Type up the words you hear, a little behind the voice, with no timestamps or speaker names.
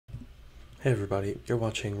Hey everybody, you're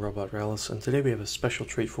watching Robot Rallis, and today we have a special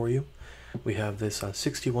treat for you. We have this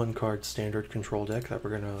 61 card standard control deck that we're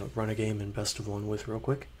going to run a game in best of one with real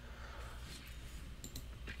quick.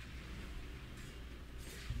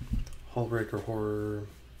 Hullbreaker Horror,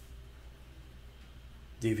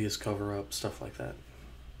 Devious Cover-Up, stuff like that.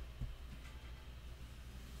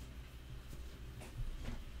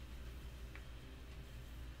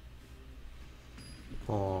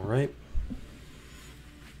 Alright.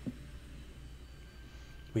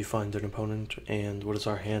 We find an opponent, and what does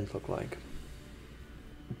our hand look like?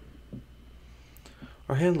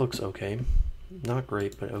 Our hand looks okay. Not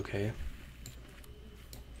great, but okay.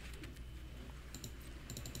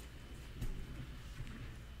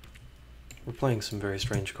 We're playing some very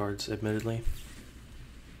strange cards, admittedly.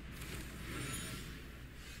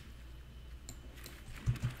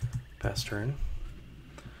 Pass turn.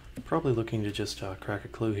 Probably looking to just crack a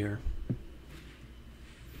clue here.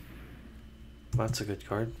 That's a good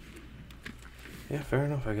card. Yeah, fair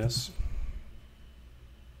enough, I guess.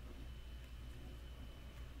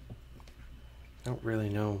 I don't really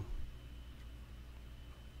know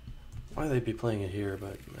why they'd be playing it here,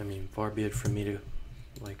 but I mean, far be it from me to,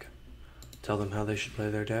 like, tell them how they should play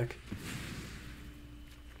their deck.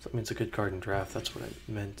 So, I mean, it's a good card in draft, that's what I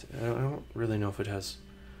meant. I don't really know if it has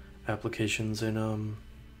applications in,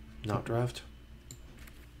 not draft.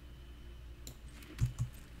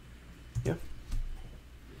 Yeah.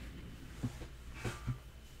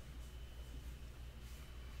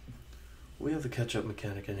 We have the catch-up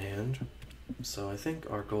mechanic in hand, so I think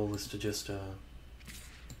our goal is to just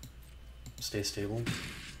stay stable.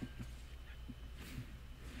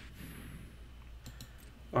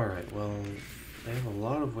 Alright, well, they have a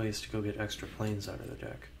lot of ways to go get extra planes out of the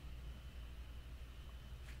deck.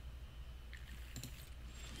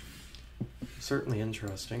 Certainly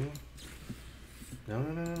interesting. No.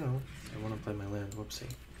 I want to play my land. Whoopsie.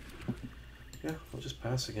 Yeah, we'll just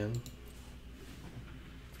pass again.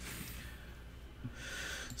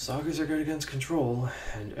 Sagas are good against control,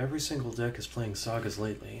 and every single deck is playing Sagas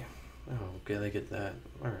lately. Oh, okay, they get that.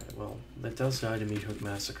 Alright, well, that does die to Meat Hook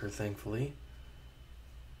Massacre, thankfully.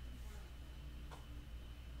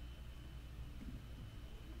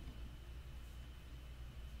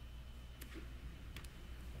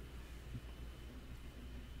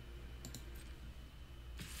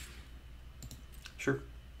 Sure.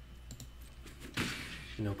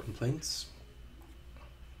 No complaints.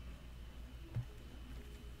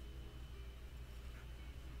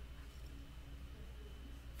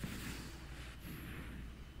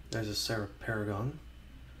 There's a Sarah Paragon.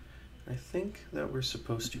 I think that we're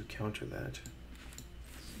supposed to counter that.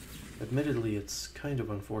 Admittedly, it's kind of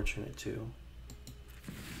unfortunate to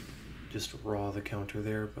just raw the counter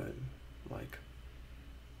there, but like,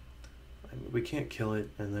 I mean, we can't kill it,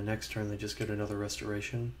 and the next turn they just get another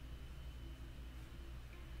restoration.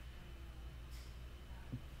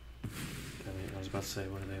 I mean, I was about to say,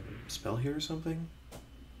 what do they have, a spell here or something?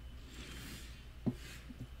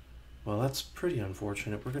 Well, that's pretty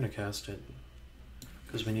unfortunate. We're going to cast it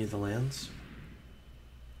because we need the lands.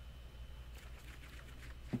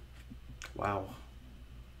 Wow.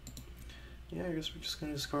 Yeah, I guess we're just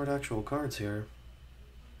going to discard actual cards here.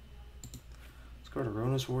 Discard a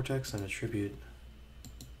Rona's Vortex and a Tribute.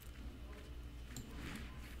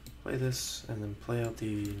 Play this and then play out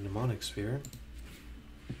the Mnemonic Sphere.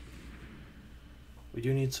 We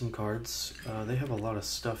do need some cards. They have a lot of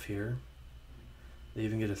stuff here. They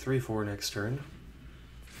even get a 3/4 next turn.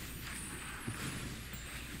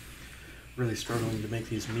 Really struggling to make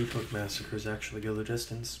these Meat Hook Massacres actually go the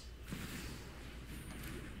distance.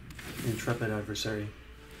 Intrepid Adversary.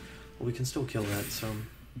 Well, we can still kill that, so...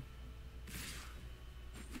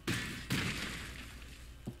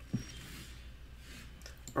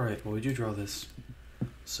 Alright, well we do draw this.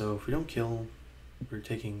 So if we don't kill, we're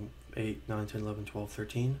taking 8, 9, 10, 11, 12,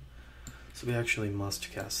 13. So we actually must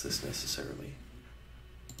cast this necessarily.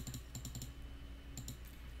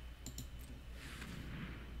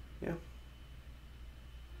 Yeah.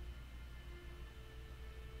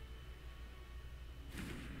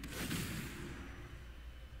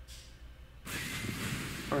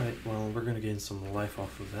 Alright, well, we're going to gain some life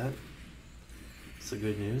off of that. It's the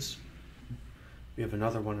good news. We have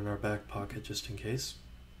another one in our back pocket just in case.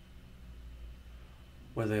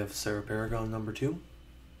 Where they have Sarah Paragon number 2.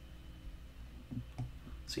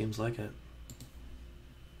 Seems like it.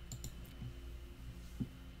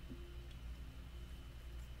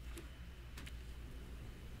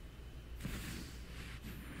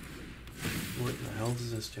 What the hell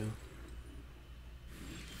does this do?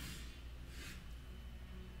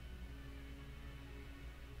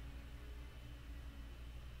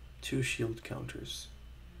 2 shield counters.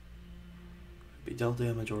 Be dealt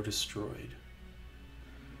damage or destroyed.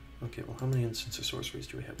 Okay, well, how many instants or sorceries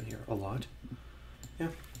do we have in here? A lot? Yeah.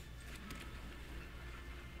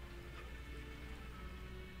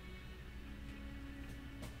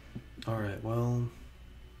 Alright, well...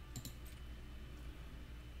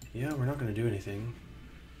 yeah, we're not going to do anything.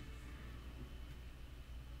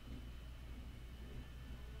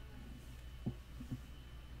 I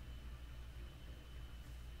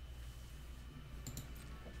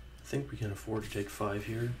think we can afford to take 5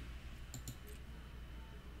 here.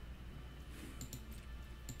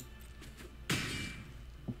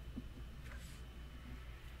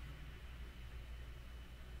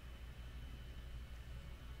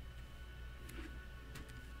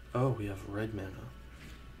 Oh, we have red mana.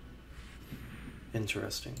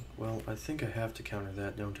 Interesting. Well, I think I have to counter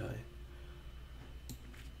that, don't I?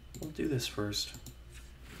 We'll do this first.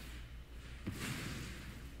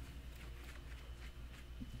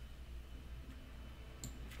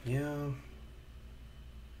 Yeah.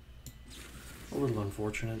 A little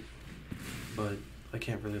unfortunate, but I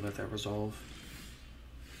can't really let that resolve.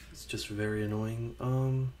 It's just very annoying.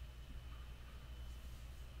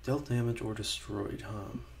 Dealt damage or destroyed,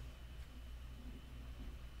 huh?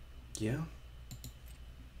 Yeah.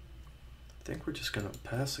 I think we're just gonna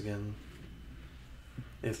pass again.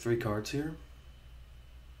 They have 3 cards here.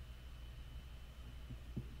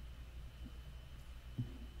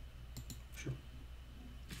 Sure.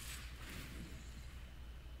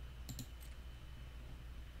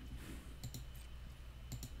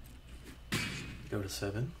 Go to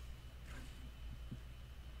 7.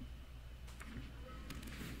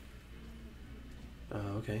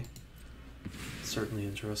 Okay. Certainly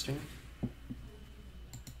interesting.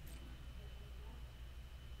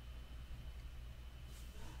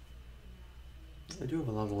 They do have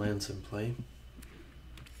a lot of lands in play.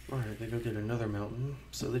 Alright, they go get another mountain,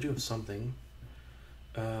 so they do have something.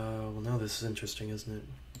 Well, now this is interesting, isn't it?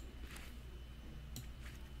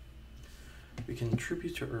 We can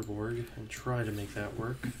tribute to Urborg and try to make that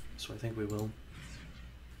work, so I think we will.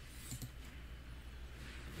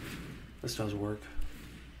 This does work.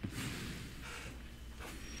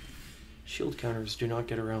 Shield counters do not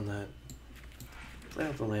get around that. Play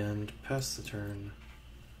out the land, pass the turn,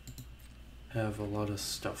 have a lot of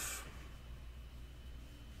stuff.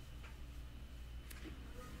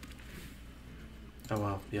 Oh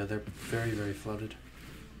wow, yeah, they're very, very flooded.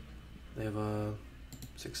 They have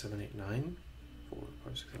 6, 7, 8, 9, 4,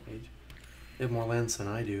 5, 6, 7, 8. They have more lands than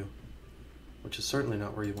I do, which is certainly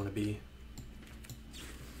not where you want to be.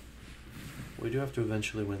 We do have to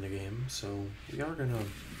eventually win the game, so we are gonna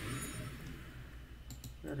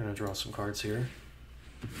draw some cards here.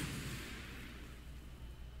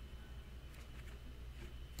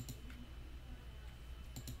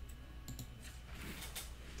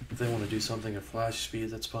 If they want to do something at flash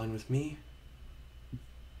speed, that's fine with me.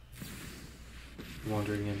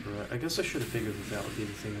 Wandering Emperor. I guess I should have figured that that would be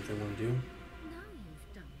the thing that they want to do. Now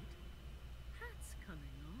you've done it. Hat's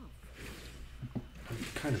coming off. I'm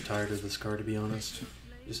kind of tired of this card, to be honest.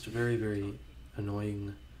 Just a very, very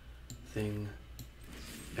annoying thing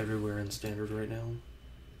everywhere in Standard right now.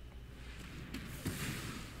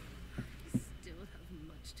 Still have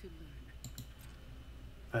much to learn.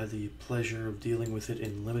 I had the pleasure of dealing with it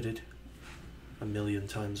in Limited 1,000,000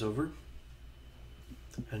 times over.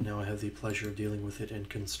 And now I have the pleasure of dealing with it in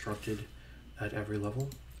Constructed at every level,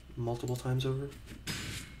 multiple times over.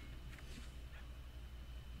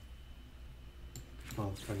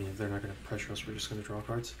 Well, I mean, if they're not going to pressure us, we're just going to draw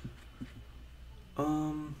cards.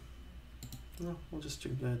 No, we'll just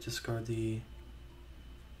discard the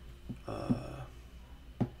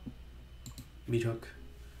Meat Hook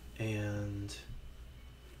and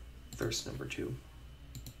Thirst number 2.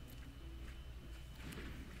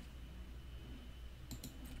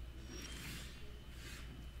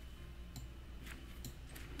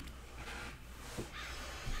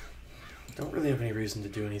 Don't really have any reason to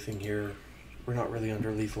do anything here. We're not really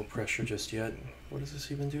under lethal pressure just yet. What does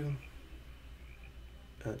this even do?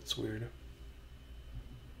 That's weird.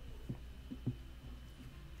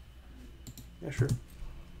 Yeah, sure.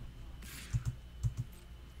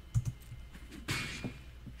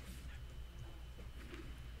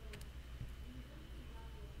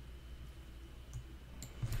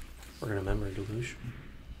 We're gonna Memory Deluge.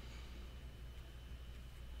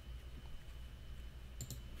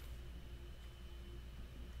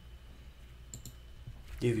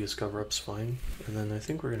 Devious cover-up's fine, and then I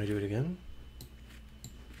think we're gonna do it again.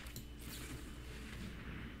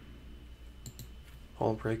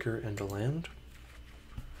 Hullbreaker and a land.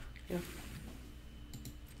 Yeah.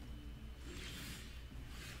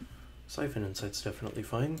 Siphon Insight's definitely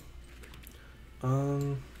fine.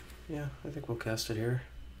 Yeah, I think we'll cast it here.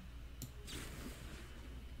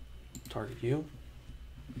 Target you.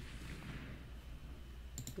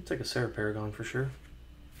 We'll take a Sarah Paragon for sure.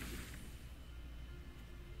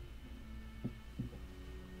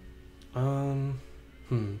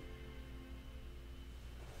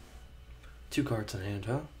 Two cards in hand,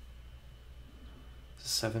 huh?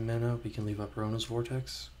 7 mana, we can leave up Rona's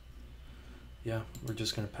Vortex. Yeah, we're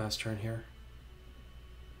just gonna pass turn here.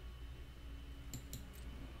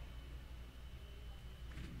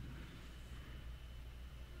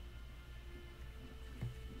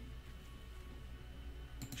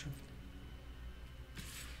 Sure.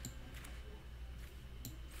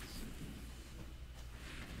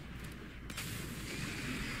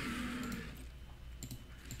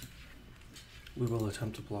 We will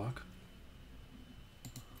attempt to block.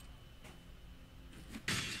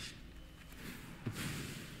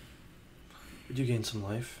 We do gain some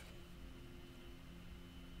life.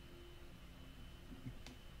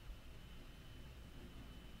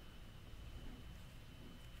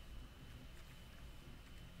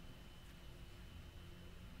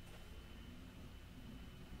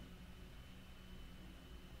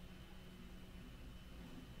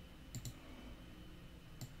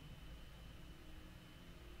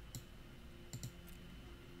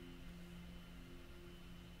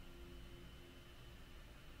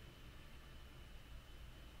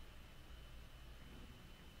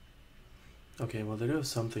 Okay, well they do have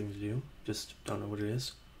something to do, just don't know what it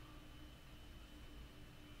is.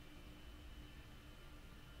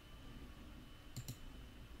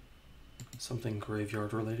 Something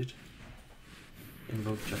graveyard related.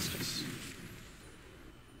 Invoke Justice.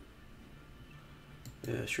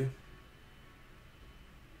 Yeah, sure.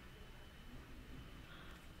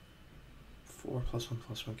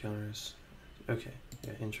 4+1/+1 counters. Okay,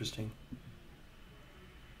 yeah, interesting.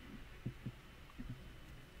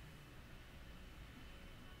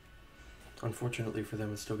 Unfortunately for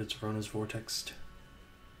them, it still gets Rona's Vortexed.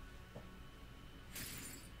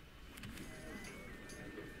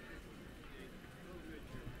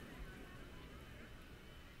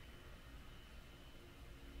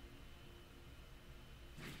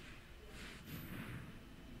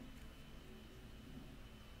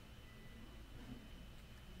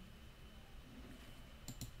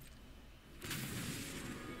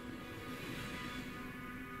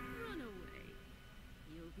 Run away.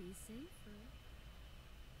 You'll be safer.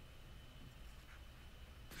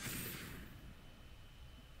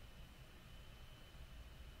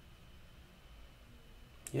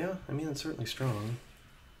 Yeah, I mean, it's certainly strong.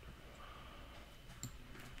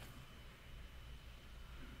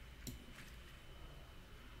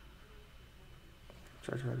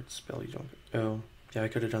 Charge hard spell, you don't. Oh, yeah, I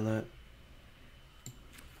could have done that.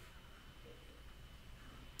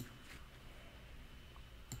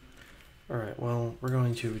 Alright, well, we're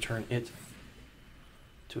going to return it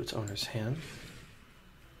to its owner's hand.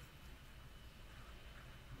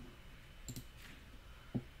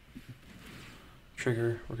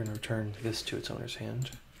 Trigger, we're going to return this to its owner's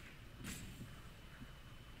hand.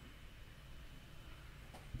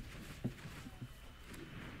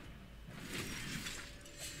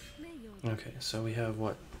 Okay, so we have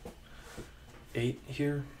what? 8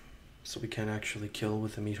 here, so we can actually kill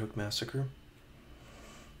with the Meat Hook Massacre.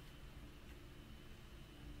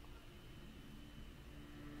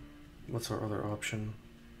 What's our other option?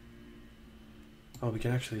 Oh, we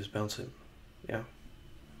can actually just bounce it. Yeah.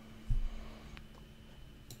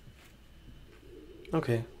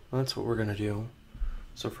 Okay, well, that's what we're gonna do.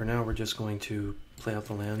 So for now, we're just going to play out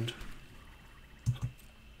the land.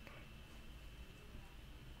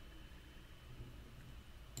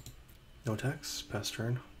 No attacks, pass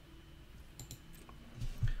turn.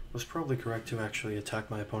 Was probably correct to actually attack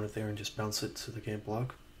my opponent there and just bounce it to the game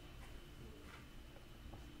block.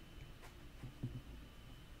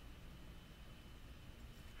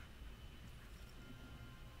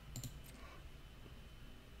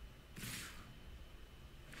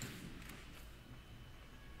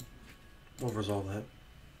 We'll resolve that.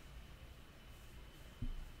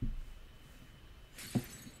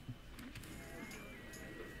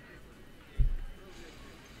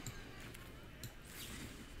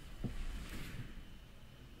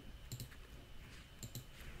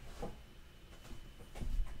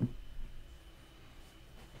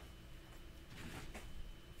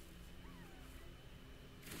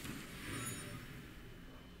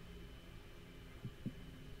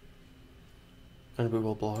 And we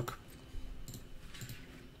will block.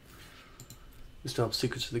 We still have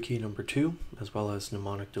Secrets of the Key number 2, as well as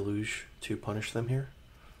Mnemonic Deluge to punish them here.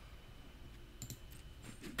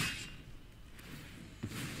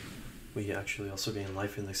 we actually also gain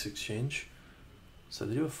life in this exchange. So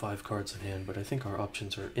they do have 5 cards in hand, but I think our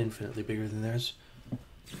options are infinitely bigger than theirs.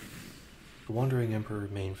 The Wandering Emperor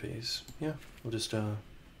main phase. Yeah, we'll just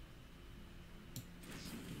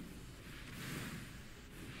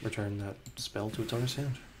return that spell to its owner's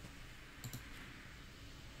hand.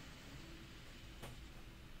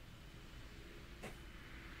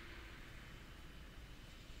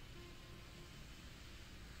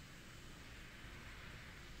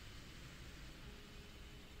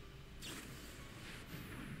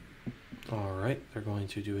 Alright, they're going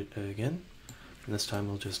to do it again. And this time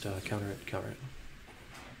we'll just counter it.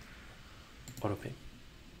 Auto pay.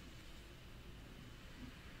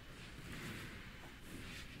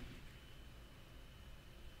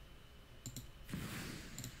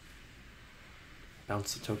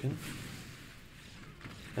 Bounce the token.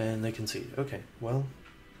 And they concede. Okay, well,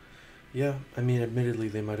 yeah, I mean, admittedly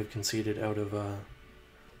they might have conceded out of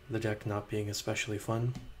the deck not being especially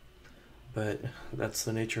fun. But that's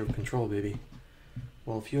the nature of Control, baby.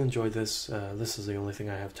 Well, if you enjoyed this, this is the only thing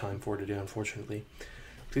I have time for today, unfortunately.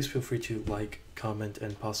 Please feel free to like, comment,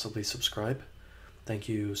 and possibly subscribe. Thank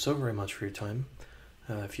you so very much for your time.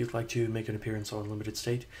 If you'd like to make an appearance on Limited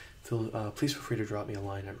State, please feel free to drop me a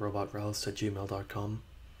line at robotrealist@gmail.com.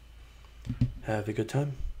 Have a good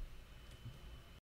time.